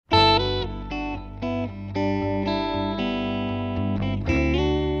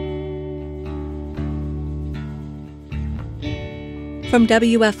From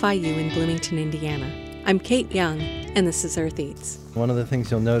WFIU in Bloomington, Indiana, I'm Kate Young, and this is Earth Eats. One of the things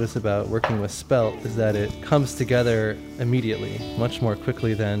you'll notice about working with spelt is that it comes together immediately, much more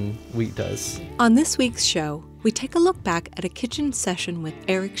quickly than wheat does. On this week's show, we take a look back at a kitchen session with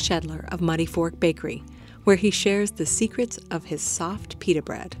Eric Schedler of Muddy Fork Bakery, where he shares the secrets of his soft pita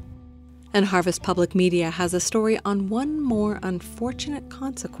bread. And Harvest Public Media has a story on one more unfortunate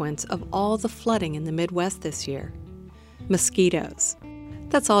consequence of all the flooding in the Midwest this year: mosquitoes.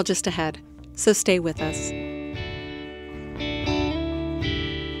 That's all just ahead, so stay with us.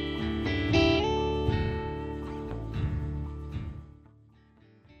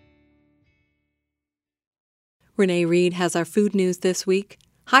 Renee Reed has our food news this week.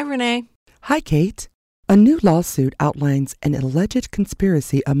 Hi, Renee. Hi, Kate. A new lawsuit outlines an alleged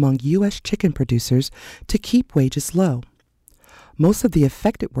conspiracy among U.S. chicken producers to keep wages low. Most of the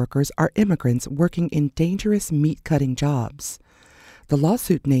affected workers are immigrants working in dangerous meat-cutting jobs. The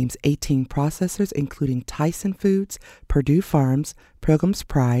lawsuit names 18 processors, including Tyson Foods, Purdue Farms, Pilgrim's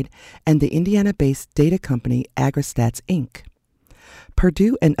Pride, and the Indiana-based data company AgriStats, Inc.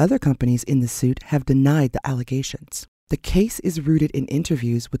 Purdue and other companies in the suit have denied the allegations. The case is rooted in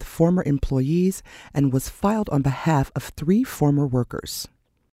interviews with former employees and was filed on behalf of 3 former workers.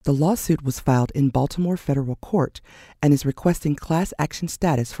 The lawsuit was filed in Baltimore federal court and is requesting class action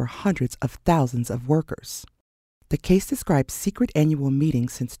status for hundreds of thousands of workers. The case describes secret annual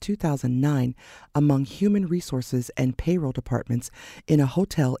meetings since 2009 among human resources and payroll departments in a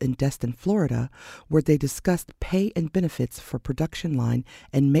hotel in Destin, Florida, where they discussed pay and benefits for production line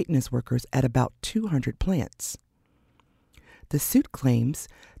and maintenance workers at about 200 plants. The suit claims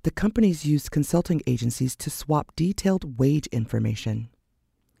the companies used consulting agencies to swap detailed wage information.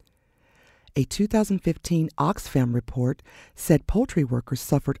 A 2015 Oxfam report said poultry workers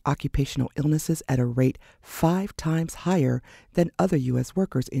suffered occupational illnesses at a rate 5 times higher than other U.S.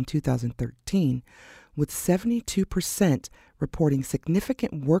 workers in 2013, with 72% reporting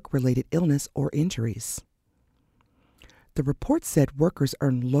significant work-related illness or injuries. The report said workers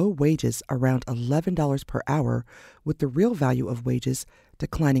earned low wages around $11 per hour, with the real value of wages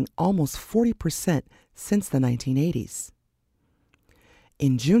declining almost 40% since the 1980s.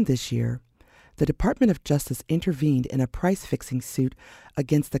 In June this year, the Department of Justice intervened in a price-fixing suit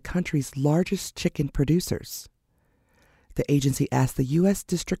against the country's largest chicken producers. The agency asked the U.S.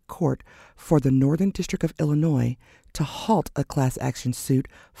 District Court for the Northern District of Illinois to halt a class action suit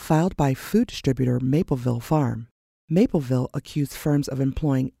filed by food distributor Mapleville Farm. Mapleville accused firms of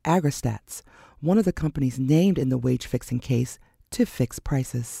employing AgriStats, one of the companies named in the wage-fixing case, to fix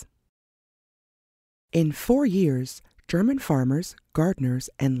prices. In 4 years, German farmers, gardeners,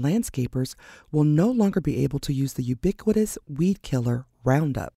 and landscapers will no longer be able to use the ubiquitous weed killer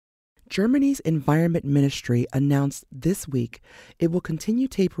Roundup. Germany's Environment Ministry announced this week it will continue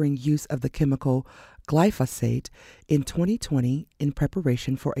tapering use of the chemical glyphosate in 2020 in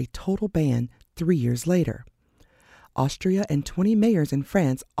preparation for a total ban 3 years later. Austria and 20 mayors in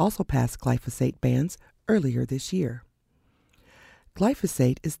France also passed glyphosate bans earlier this year.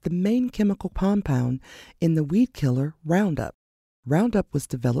 Glyphosate is the main chemical compound in the weed killer Roundup. Roundup was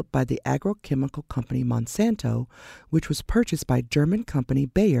developed by the agrochemical company Monsanto, which was purchased by German company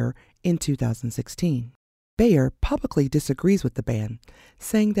Bayer in 2016. Bayer publicly disagrees with the ban,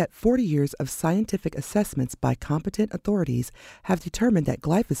 saying that 40 years of scientific assessments by competent authorities have determined that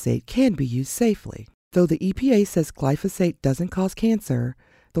glyphosate can be used safely. Though the EPA says glyphosate doesn't cause cancer,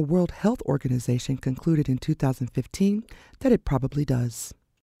 the World Health Organization concluded in 2015 that it probably does.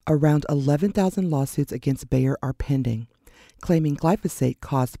 Around 11,000 lawsuits against Bayer are pending, claiming glyphosate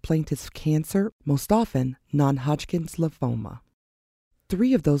caused plaintiffs cancer, most often non-Hodgkin's lymphoma.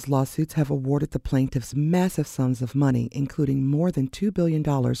 3 of those lawsuits have awarded the plaintiffs massive sums of money, including more than $2 billion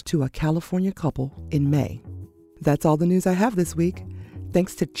to a California couple in May. That's all the news I have this week.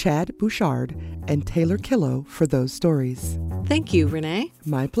 Thanks to Chad Bouchard and Taylor Killow for those stories. Thank you, Renee.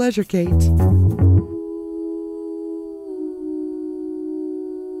 My pleasure, Kate.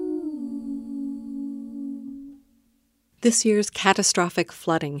 This year's catastrophic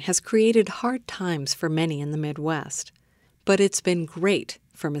flooding has created hard times for many in the Midwest, but it's been great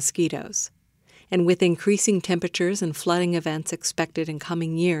for mosquitoes. And with increasing temperatures and flooding events expected in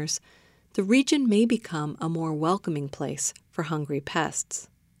coming years, the region may become a more welcoming place for hungry pests.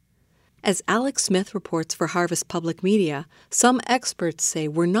 As Alex Smith reports for Harvest Public Media, some experts say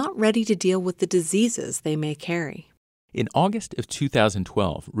we're not ready to deal with the diseases they may carry. In August of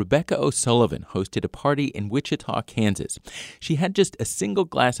 2012, Rebecca O'Sullivan hosted a party in Wichita, Kansas. She had just a single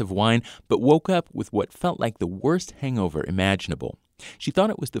glass of wine, but woke up with what felt like the worst hangover imaginable. She thought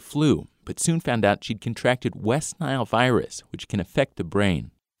it was the flu, but soon found out she'd contracted West Nile virus, which can affect the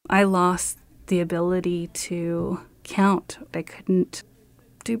brain. I lost the ability to count. I couldn't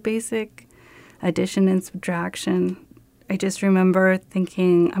do basic addition and subtraction. I just remember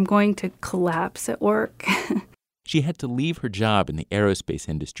thinking, I'm going to collapse at work. She had to leave her job in the aerospace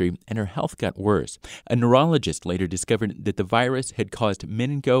industry, and her health got worse. A neurologist later discovered that the virus had caused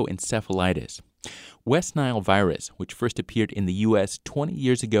meningoencephalitis. West Nile virus, which first appeared in the U.S. 20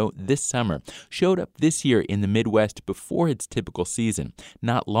 years ago this summer, showed up this year in the Midwest before its typical season,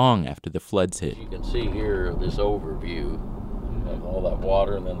 not long after the floods hit. You can see here this overview of all that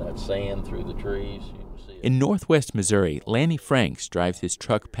water and then that sand through the trees. In northwest Missouri, Lanny Franks drives his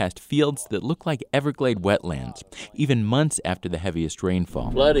truck past fields that look like Everglade wetlands, even months after the heaviest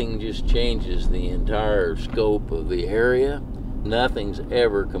rainfall. Flooding just changes the entire scope of the area. Nothing's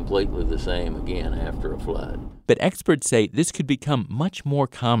ever completely the same again after a flood. But experts say this could become much more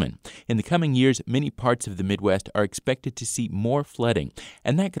common. In the coming years, many parts of the Midwest are expected to see more flooding,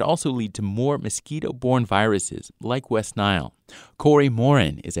 and that could also lead to more mosquito-borne viruses like West Nile. Corey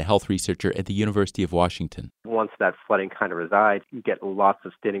Morin is a health researcher at the University of Washington. Once that flooding kind of resides, you get lots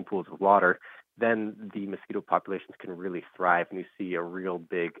of standing pools of water. Then the mosquito populations can really thrive, and you see a real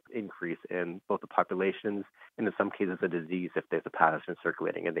big increase in both the populations and in some cases a disease if there's a pathogen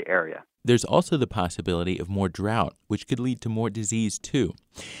circulating in the area. There's also the possibility of more drought, which could lead to more disease too.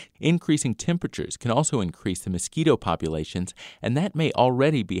 Increasing temperatures can also increase the mosquito populations, and that may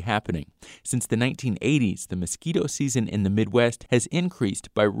already be happening. Since the 1980s, the mosquito season in the Midwest has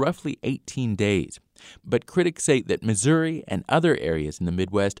increased by roughly 18 days. But critics say that Missouri and other areas in the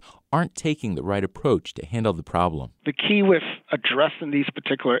Midwest aren't taking the right approach to handle the problem. The key with addressing these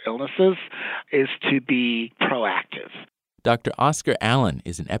particular illnesses is to be proactive. Dr. Oscar Allen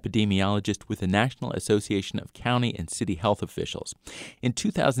is an epidemiologist with the National Association of County and City Health Officials. In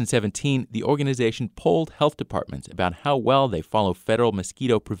 2017, the organization polled health departments about how well they follow federal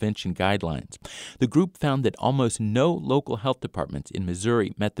mosquito prevention guidelines. The group found that almost no local health departments in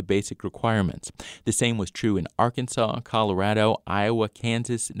Missouri met the basic requirements. The same was true in Arkansas, Colorado, Iowa,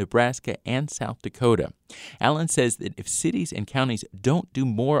 Kansas, Nebraska, and South Dakota. Allen says that if cities and counties don't do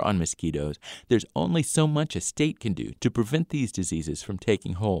more on mosquitoes, there's only so much a state can do to prevent these diseases from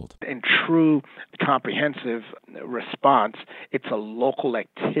taking hold. In true comprehensive response, it's a local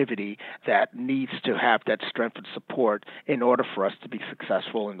activity that needs to have that strength and support in order for us to be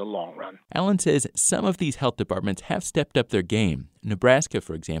successful in the long run. Allen says some of these health departments have stepped up their game. Nebraska,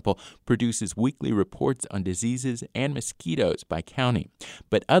 for example, produces weekly reports on diseases and mosquitoes by county.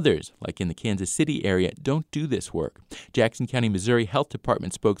 But others, like in the Kansas City area, don't do this work. Jackson County, Missouri Health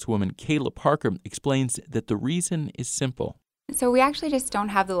Department spokeswoman Kayla Parker explains that the reason is simple. So we actually just don't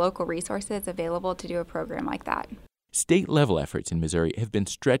have the local resources available to do a program like that. State-level efforts in Missouri have been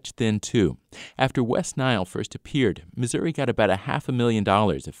stretched thin, too. After West Nile first appeared, Missouri got about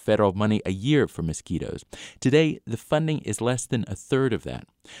 $500,000 of federal money a year for mosquitoes. Today, the funding is less than a third of that.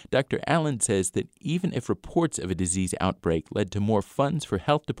 Dr. Allen says that even if reports of a disease outbreak led to more funds for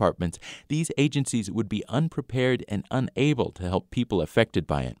health departments, these agencies would be unprepared and unable to help people affected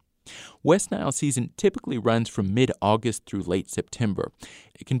by it. West Nile season typically runs from mid-August through late September.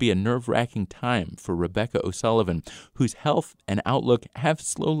 It can be a nerve-wracking time for Rebecca O'Sullivan, whose health and outlook have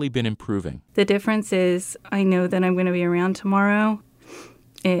slowly been improving. The difference is I know that I'm going to be around tomorrow.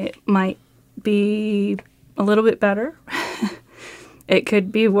 It might be a little bit better. It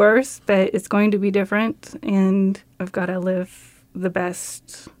could be worse, but it's going to be different, and I've got to live the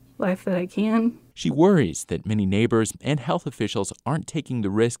best life that I can. She worries that many neighbors and health officials aren't taking the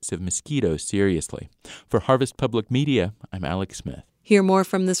risks of mosquitoes seriously. For Harvest Public Media, I'm Alex Smith. Hear more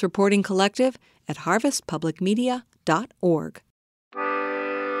from this reporting collective at harvestpublicmedia.org.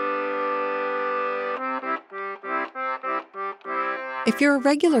 If you're a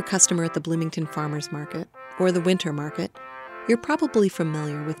regular customer at the Bloomington Farmers Market or the Winter Market, you're probably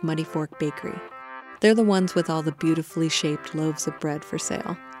familiar with Muddy Fork Bakery. They're the ones with all the beautifully shaped loaves of bread for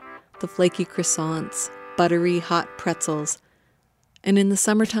sale. The flaky croissants, buttery hot pretzels, and in the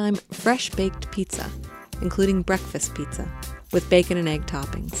summertime, fresh baked pizza, including breakfast pizza, with bacon and egg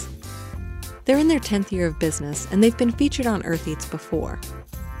toppings. They're in their 10th year of business, and they've been featured on Earth Eats before.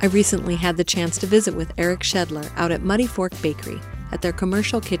 I recently had the chance to visit with Eric Schedler out at Muddy Fork Bakery at their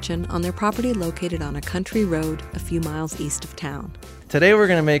commercial kitchen on their property located on a country road a few miles east of town. Today we're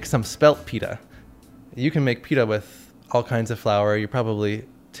going to make some spelt pita. You can make pita with all kinds of flour. You probably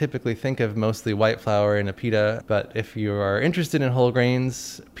typically think of mostly white flour in a pita, but if you are interested in whole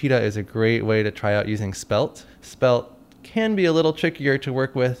grains, pita is a great way to try out using spelt. Spelt can be a little trickier to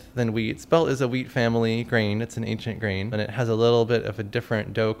work with than wheat. Spelt is a wheat family grain. It's an ancient grain, and it has a little bit of a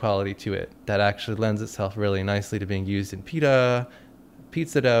different dough quality to it that actually lends itself really nicely to being used in pita,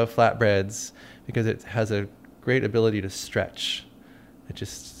 pizza dough, flatbreads, because it has a great ability to stretch. It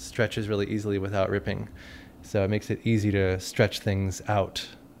just stretches really easily without ripping. So it makes it easy to stretch things out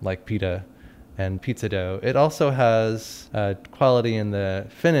like pita and pizza dough. It also has a quality in the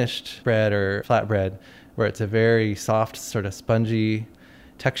finished bread or flatbread where it's a very soft, sort of spongy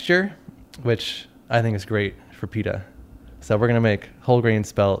texture, which I think is great for pita. So we're going to make whole grain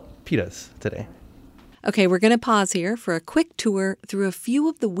spelt pitas today. Okay, we're going to pause here for a quick tour through a few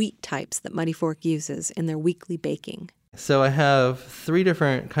of the wheat types that Muddy Fork uses in their weekly baking. So I have 3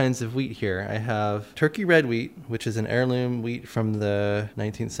 different kinds of wheat here. I have turkey red wheat, which is an heirloom wheat from the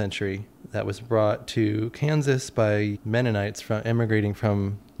 19th century that was brought to Kansas by Mennonites immigrating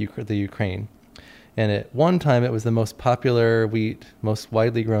from the Ukraine. And at one time, it was the most popular wheat, most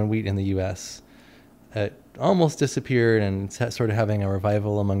widely grown wheat in the U.S. It almost disappeared and it's sort of having a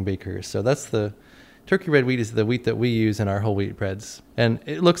revival among bakers. So that's the turkey red wheat is the wheat that we use in our whole wheat breads. And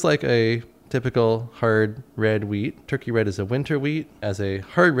it looks like a typical hard red wheat. Turkey red is a winter wheat. As a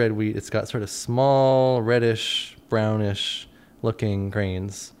hard red wheat, it's got sort of small, reddish, brownish looking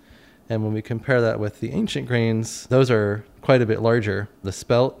grains. And when we compare that with the ancient grains, those are quite a bit larger. The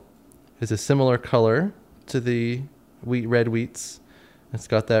spelt is a similar color to the red wheats. It's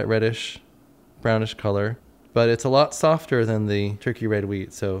got that reddish, brownish color, but it's a lot softer than the turkey red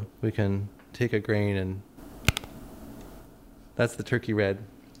wheat. So we can take a grain and that's the turkey red.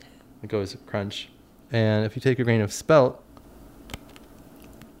 It goes crunch. And if you take a grain of spelt,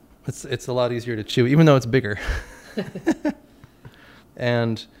 it's a lot easier to chew, even though it's bigger.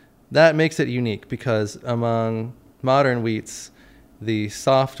 And that makes it unique because among modern wheats, the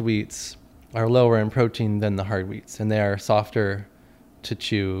soft wheats are lower in protein than the hard wheats, and they are softer to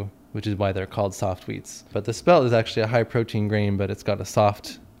chew, which is why they're called soft wheats. But the spelt is actually a high protein grain, but it's got a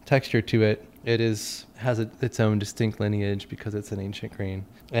soft texture to it. It has its own distinct lineage because it's an ancient grain.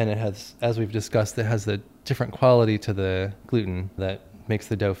 And it has, as we've discussed, it has a different quality to the gluten that makes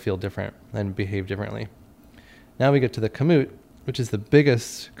the dough feel different and behave differently. Now we get to the kamut, which is the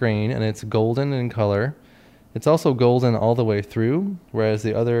biggest grain, and it's golden in color. It's also golden all the way through, whereas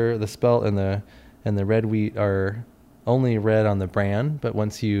the spelt and the red wheat are only red on the bran, but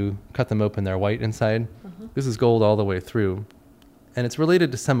once you cut them open, they're white inside. This is gold all the way through. And it's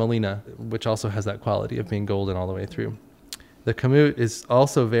related to semolina, which also has that quality of being golden all the way through. The kamut is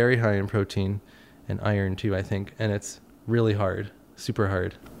also very high in protein and iron too, I think, and it's really hard, super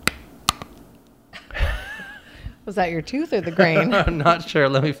hard. Was that your tooth or the grain? I'm not sure.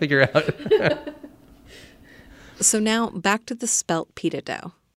 Let me figure out. So now back to the spelt pita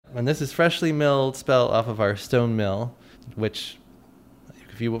dough. And this is freshly milled spelt off of our stone mill, which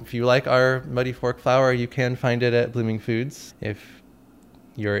if you like our Muddy Fork flour, you can find it at Blooming Foods. If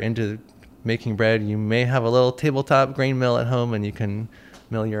you're into making bread, you may have a little tabletop grain mill at home and you can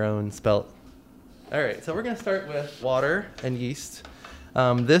mill your own spelt. All right, so we're going to start with water and yeast.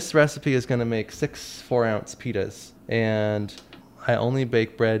 This recipe is going to make 6 4-ounce pitas, and I only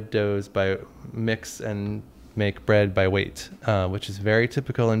bake bread doughs by mix and make bread by weight, which is very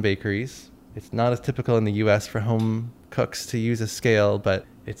typical in bakeries. It's not as typical in the U.S. for home cooks to use a scale, but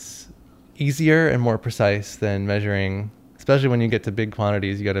it's easier and more precise than measuring, especially when you get to big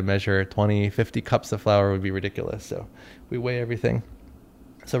quantities. You got to measure 20, 50 cups of flour would be ridiculous. So we weigh everything.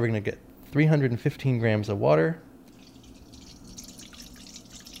 So we're going to get 315 grams of water.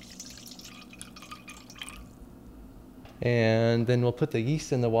 And then we'll put the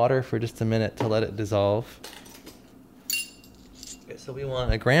yeast in the water for just a minute to let it dissolve. Okay, so we want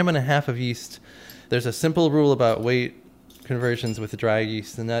 1.5 grams of yeast. There's a simple rule about weight conversions with dry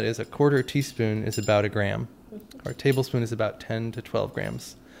yeast, and that is 1/4 teaspoon is about 1 gram. Or a tablespoon is about 10 to 12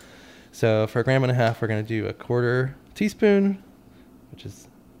 grams. So for 1.5 grams, we're going to do 1/4 teaspoon, which is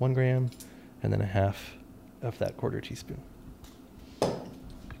 1 gram, and then 1/2 of that 1/4 teaspoon.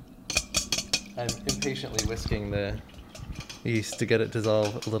 I'm impatiently whisking the yeast to get it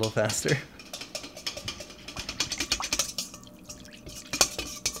dissolved a little faster.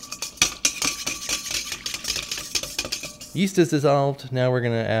 Yeast is dissolved. Now we're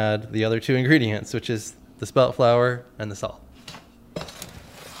going to add the other 2 ingredients, which is the spelt flour and the salt.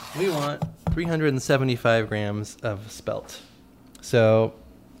 We want 375 grams of spelt. So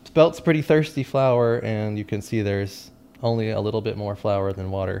spelt's pretty thirsty flour, and you can see there's only a little bit more flour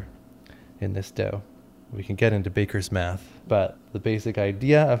than water in this dough. We can get into baker's math, but the basic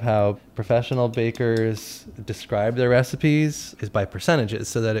idea of how professional bakers describe their recipes is by percentages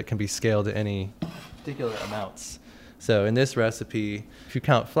so that it can be scaled to any particular amounts. So in this recipe, if you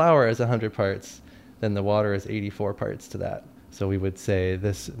count flour as 100 parts, then the water is 84 parts to that. So we would say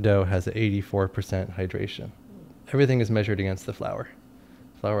this dough has 84% hydration. Everything is measured against the flour.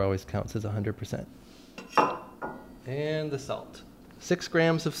 Flour always counts as 100%. And the salt. 6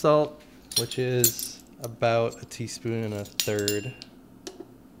 grams of salt, which is about a teaspoon and a third.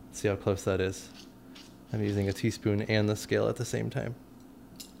 Let's see how close that is. I'm using a teaspoon and the scale at the same time.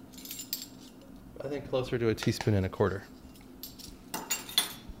 I think closer to a teaspoon and a quarter.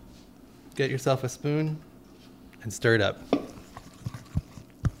 Get yourself a spoon and stir it up.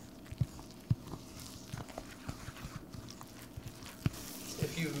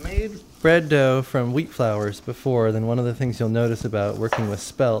 If you've made bread dough from wheat flours before, then one of the things you'll notice about working with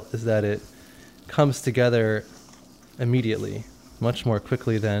spelt is that it comes together immediately, much more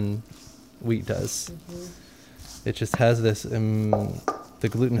quickly than wheat does. Mm-hmm. It just has this, the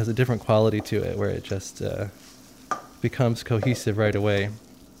gluten has a different quality to it where it just becomes cohesive right away.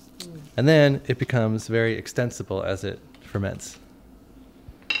 And then it becomes very extensible as it ferments.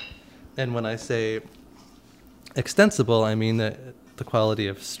 And when I say extensible, I mean the quality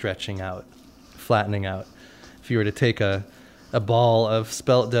of stretching out, flattening out. If you were to take a ball of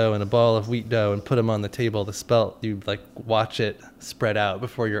spelt dough and a ball of wheat dough and put them on the table, the spelt, you'd like watch it spread out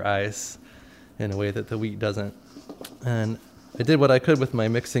before your eyes in a way that the wheat doesn't. And I did what I could with my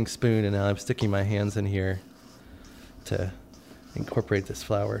mixing spoon, and now I'm sticking my hands in here to incorporate this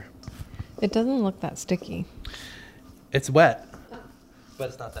flour. It doesn't look that sticky. It's wet, but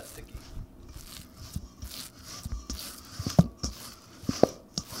it's not that sticky.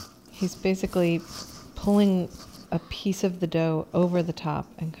 He's basically pulling a piece of the dough over the top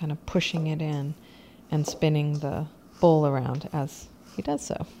and kind of pushing it in and spinning the bowl around as he does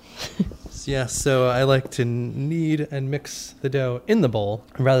so. Yeah, so I like to knead and mix the dough in the bowl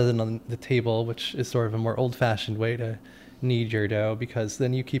rather than on the table, which is sort of a more old-fashioned way to knead your dough, because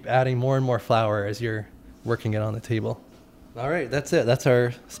then you keep adding more and more flour as you're working it on the table. All right, that's it. That's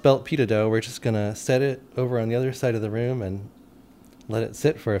our spelt pita dough. We're just going to set it over on the other side of the room and let it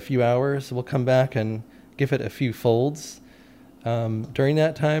sit for a few hours. We'll come back and give it a few folds during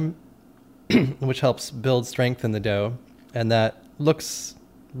that time, which helps build strength in the dough. And that looks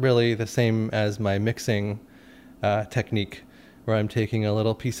really the same as my mixing technique, where I'm taking a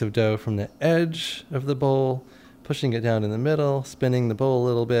little piece of dough from the edge of the bowl, pushing it down in the middle, spinning the bowl a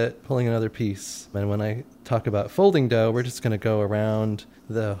little bit, pulling another piece. And when I talk about folding dough, we're just going to go around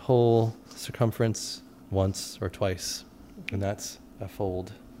the whole circumference once or twice, and that's a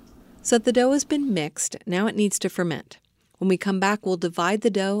fold. So the dough has been mixed. Now it needs to ferment. When we come back, we'll divide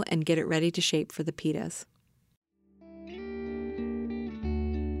the dough and get it ready to shape for the pitas.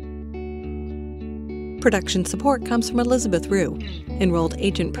 Production support comes from Elizabeth Rue, enrolled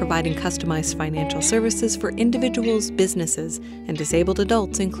agent providing customized financial services for individuals, businesses, and disabled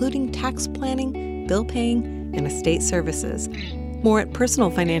adults, including tax planning, bill paying, and estate services. More at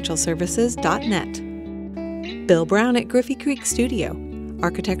personalfinancialservices.net. Bill Brown at Griffey Creek Studio,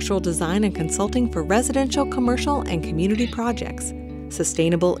 architectural design and consulting for residential, commercial, and community projects.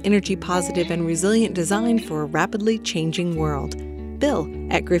 Sustainable, energy-positive, and resilient design for a rapidly changing world. Bill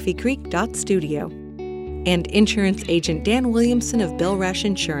at griffeycreek.studio. And insurance agent Dan Williamson of Bill Rush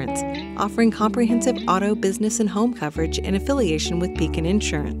Insurance, offering comprehensive auto, business, and home coverage in affiliation with Beacon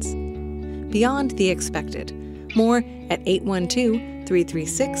Insurance. Beyond the expected. More at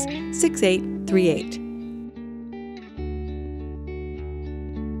 812-336-6838.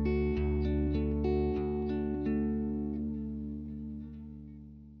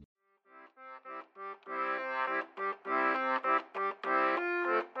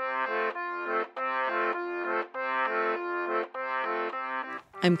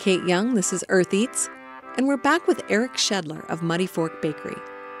 I'm Kate Young, this is Earth Eats, and we're back with Eric Schedler of Muddy Fork Bakery.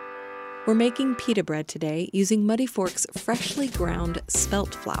 We're making pita bread today using Muddy Fork's freshly ground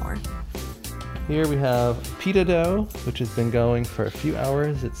spelt flour. Here we have pita dough, which has been going for a few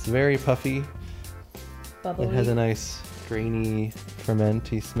hours. It's very puffy. Bubbly. It has a nice grainy,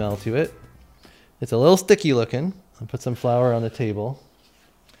 fermenty smell to it. It's a little sticky looking. I'll put some flour on the table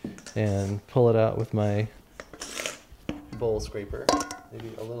and pull it out with my bowl scraper. Maybe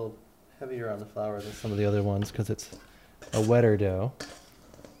a little heavier on the flour than some of the other ones because it's a wetter dough.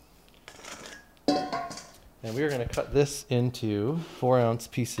 And we're going to cut this into 4-ounce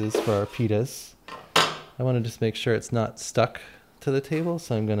pieces for our pitas. I want to just make sure it's not stuck to the table,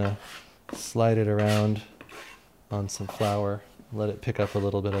 so I'm going to slide it around on some flour, let it pick up a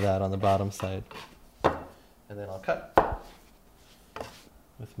little bit of that on the bottom side. And then I'll cut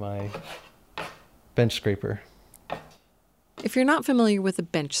with my bench scraper. If you're not familiar with a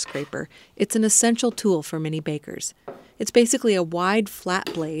bench scraper, it's an essential tool for many bakers. It's basically a wide,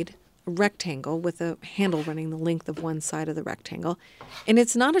 flat blade, a rectangle with a handle running the length of one side of the rectangle, and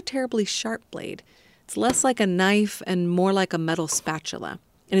it's not a terribly sharp blade. It's less like a knife and more like a metal spatula,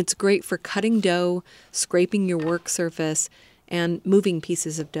 and it's great for cutting dough, scraping your work surface, and moving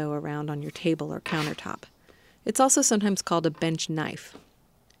pieces of dough around on your table or countertop. It's also sometimes called a bench knife.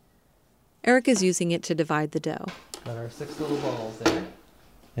 Eric is using it to divide the dough. Got our 6 little balls there.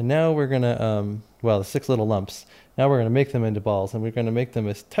 And now we're going to, the 6 little lumps. Now we're going to make them into balls, and we're going to make them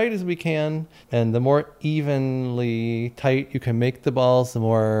as tight as we can. And the more evenly tight you can make the balls, the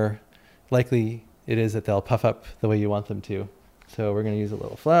more likely it is that they'll puff up the way you want them to. So we're going to use a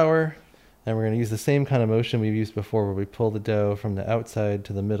little flour, and we're going to use the same kind of motion we've used before where we pull the dough from the outside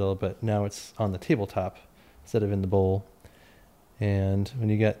to the middle, but now it's on the tabletop instead of in the bowl. And when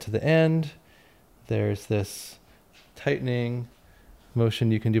you get to the end, there's this tightening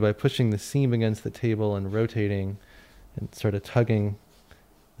motion you can do by pushing the seam against the table and rotating and sort of tugging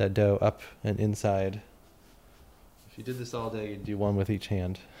that dough up and inside. If you did this all day, you'd do one with each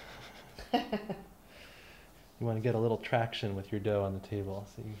hand. You want to get a little traction with your dough on the table.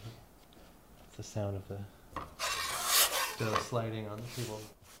 So that's the sound of the dough sliding on the table.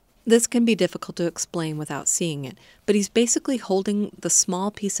 This can be difficult to explain without seeing it, but he's basically holding the small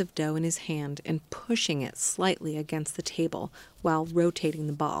piece of dough in his hand and pushing it slightly against the table while rotating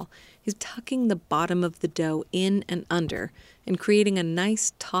the ball. He's tucking the bottom of the dough in and under and creating a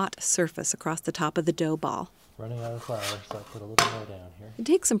nice taut surface across the top of the dough ball. Running out of flour, so I'll put a little more down here. It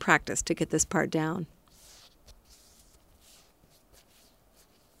takes some practice to get this part down.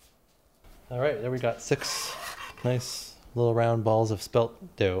 All right, there we got 6 nice little round balls of spelt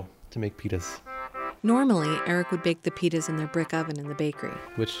dough to make pitas. Normally, Eric would bake the pitas in their brick oven in the bakery,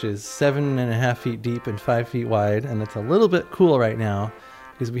 which is 7.5 feet deep and 5 feet wide, and it's a little bit cool right now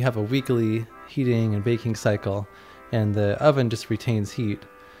because we have a weekly heating and baking cycle, and the oven just retains heat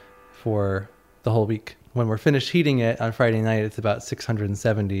for the whole week. When we're finished heating it on Friday night, it's about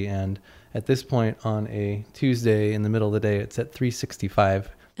 670, and at this point on a Tuesday in the middle of the day, it's at 365.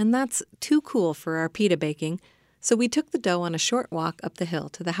 And that's too cool for our pita baking, so we took the dough on a short walk up the hill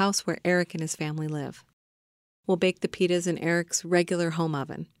to the house where Eric and his family live. We'll bake the pitas in Eric's regular home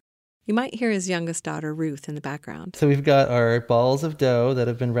oven. You might hear his youngest daughter, Ruth, in the background. So we've got our balls of dough that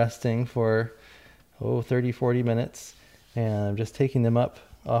have been resting for, 30, 40 minutes. And I'm just taking them up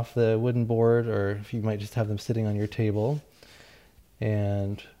off the wooden board, or if you might just have them sitting on your table.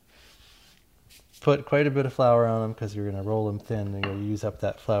 And put quite a bit of flour on them because you're going to roll them thin and you'll use up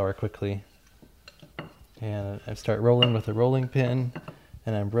that flour quickly. And I start rolling with a rolling pin,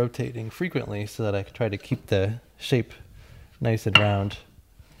 and I'm rotating frequently so that I can try to keep the shape nice and round.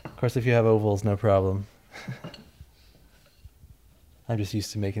 Of course, if you have ovals, no problem. I'm just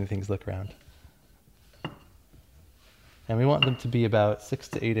used to making things look round. And we want them to be about 6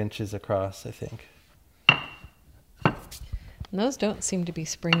 to 8 inches across, I think. And those don't seem to be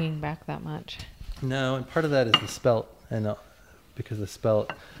springing back that much. No, and part of that is the spelt, and because the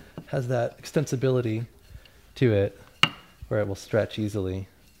spelt has that extensibility to it where it will stretch easily.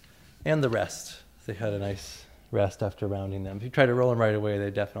 And the rest. They had a nice rest after rounding them. If you try to roll them right away, they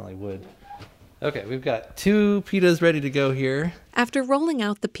definitely would. Okay, we've got 2 pitas ready to go here. After rolling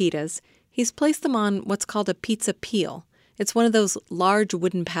out the pitas, he's placed them on what's called a pizza peel. It's one of those large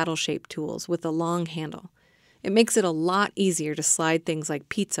wooden paddle-shaped tools with a long handle. It makes it a lot easier to slide things like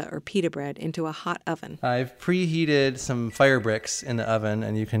pizza or pita bread into a hot oven. I've preheated some fire bricks in the oven,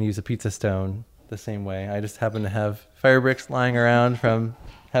 and you can use a pizza stone the same way. I just happen to have fire bricks lying around from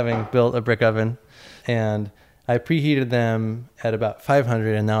having built a brick oven, and I preheated them at about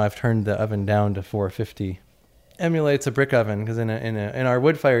 500, and now I've turned the oven down to 450. Emulates a brick oven because in our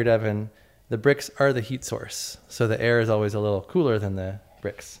wood-fired oven, the bricks are the heat source, so the air is always a little cooler than the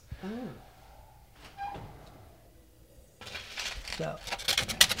bricks. So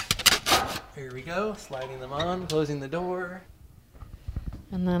here we go, sliding them on, closing the door.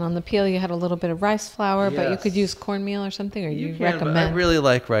 And then on the peel, you had a little bit of rice flour, Yes. but you could use cornmeal or something, or you can, recommend? I really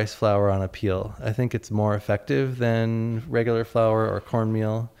like rice flour on a peel. I think it's more effective than regular flour or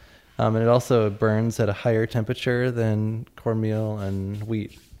cornmeal. And it also burns at a higher temperature than cornmeal and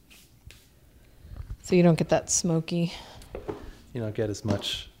wheat. So you don't get that smoky. You don't get as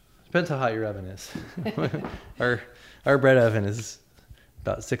much. Depends how hot your oven is. Our bread oven is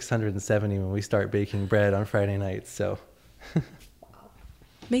about 670 when we start baking bread on Friday nights, so...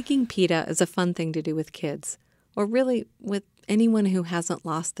 Making pita is a fun thing to do with kids, or really with anyone who hasn't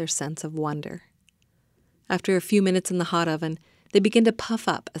lost their sense of wonder. After a few minutes in the hot oven, they begin to puff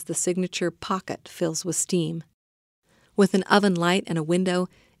up as the signature pocket fills with steam. With an oven light and a window,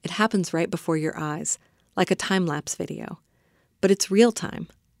 it happens right before your eyes, like a time-lapse video. But it's real time.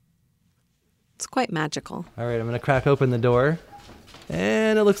 It's quite magical. All right, I'm going to crack open the door.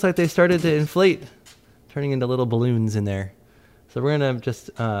 And it looks like they started to inflate, turning into little balloons in there. So we're going to just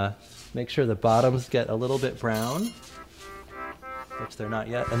make sure the bottoms get a little bit brown, which they're not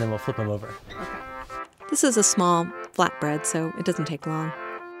yet, and then we'll flip them over. This is a small flatbread, so it doesn't take long.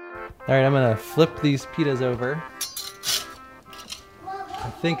 All right, I'm going to flip these pitas over. I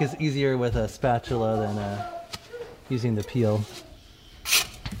think it's easier with a spatula than using the peel.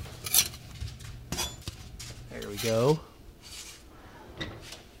 There we go.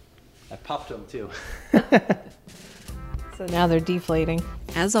 I popped them too. So now they're deflating.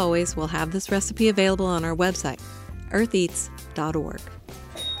 As always, we'll have this recipe available on our website, eartheats.org.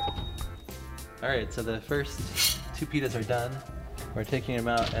 All right, so the first 2 pitas are done. We're taking them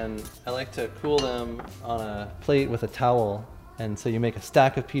out, and I like to cool them on a plate with a towel. And so you make a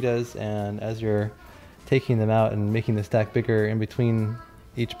stack of pitas, and as you're taking them out and making the stack bigger in between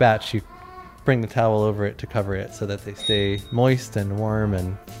each batch, you bring the towel over it to cover it so that they stay moist and warm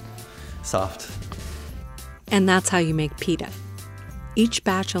and soft. And that's how you make pita. Each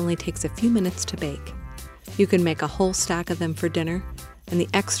batch only takes a few minutes to bake. You can make a whole stack of them for dinner, and the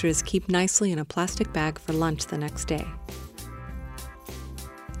extras keep nicely in a plastic bag for lunch the next day.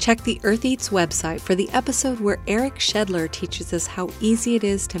 Check the Earth Eats website for the episode where Eric Schedler teaches us how easy it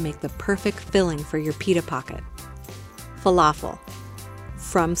is to make the perfect filling for your pita pocket. Falafel.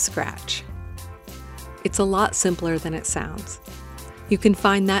 From scratch. It's a lot simpler than it sounds. You can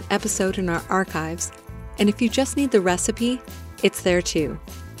find that episode in our archives, and if you just need the recipe, it's there too.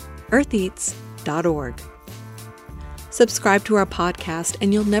 eartheats.org. Subscribe to our podcast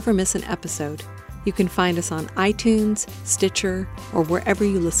and you'll never miss an episode. You can find us on iTunes, Stitcher, or wherever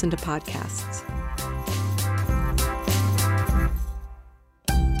you listen to podcasts.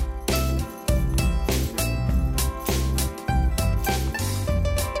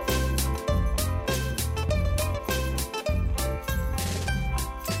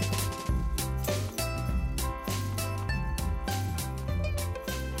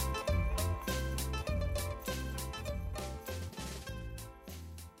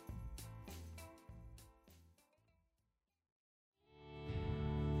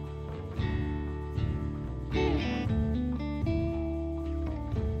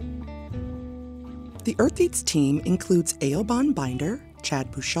 The Earth Eats team includes Aoban Binder,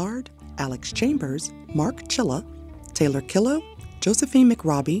 Chad Bouchard, Alex Chambers, Mark Chilla, Taylor Killo, Josephine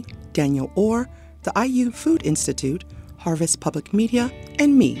McRobbie, Daniel Orr, the IU Food Institute, Harvest Public Media,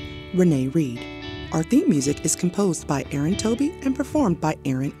 and me, Renee Reed. Our theme music is composed by Aaron Toby and performed by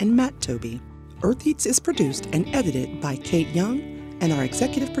Aaron and Matt Toby. Earth Eats is produced and edited by Kate Young, and our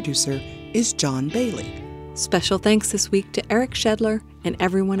executive producer is John Bailey. Special thanks this week to Eric Schedler and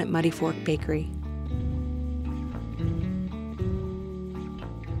everyone at Muddy Fork Bakery.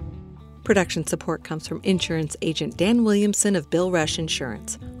 Production support comes from insurance agent Dan Williamson of Bill Rush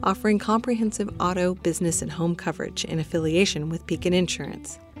Insurance, offering comprehensive auto, business, and home coverage in affiliation with Beacon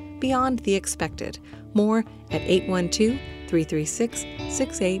Insurance. Beyond the expected. More at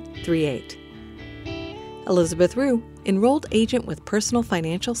 812-336-6838. Elizabeth Rue, enrolled agent with Personal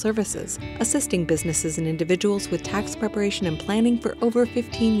Financial Services, assisting businesses and individuals with tax preparation and planning for over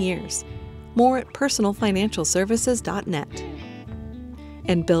 15 years. More at personalfinancialservices.net.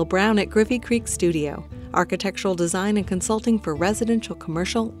 And Bill Brown at Griffey Creek Studio, architectural design and consulting for residential,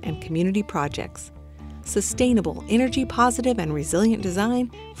 commercial, and community projects. Sustainable, energy-positive, and resilient design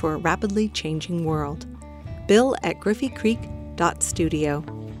for a rapidly changing world. Bill at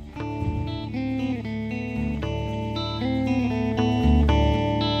griffeycreek.studio.